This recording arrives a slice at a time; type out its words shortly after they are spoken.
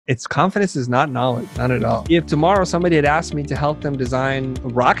It's confidence is not knowledge, not at all. If tomorrow somebody had asked me to help them design a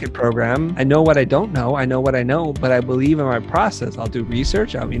rocket program, I know what I don't know, I know what I know, but I believe in my process. I'll do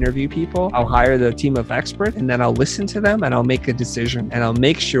research, I'll interview people, I'll hire the team of experts, and then I'll listen to them and I'll make a decision and I'll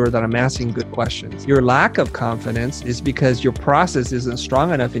make sure that I'm asking good questions. Your lack of confidence is because your process isn't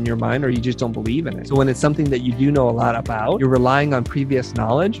strong enough in your mind or you just don't believe in it. So when it's something that you do know a lot about, you're relying on previous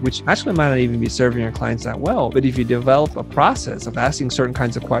knowledge, which actually might not even be serving your clients that well. But if you develop a process of asking certain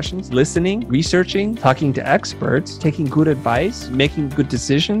kinds of questions, listening, researching, talking to experts, taking good advice, making good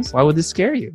decisions, why would this scare you?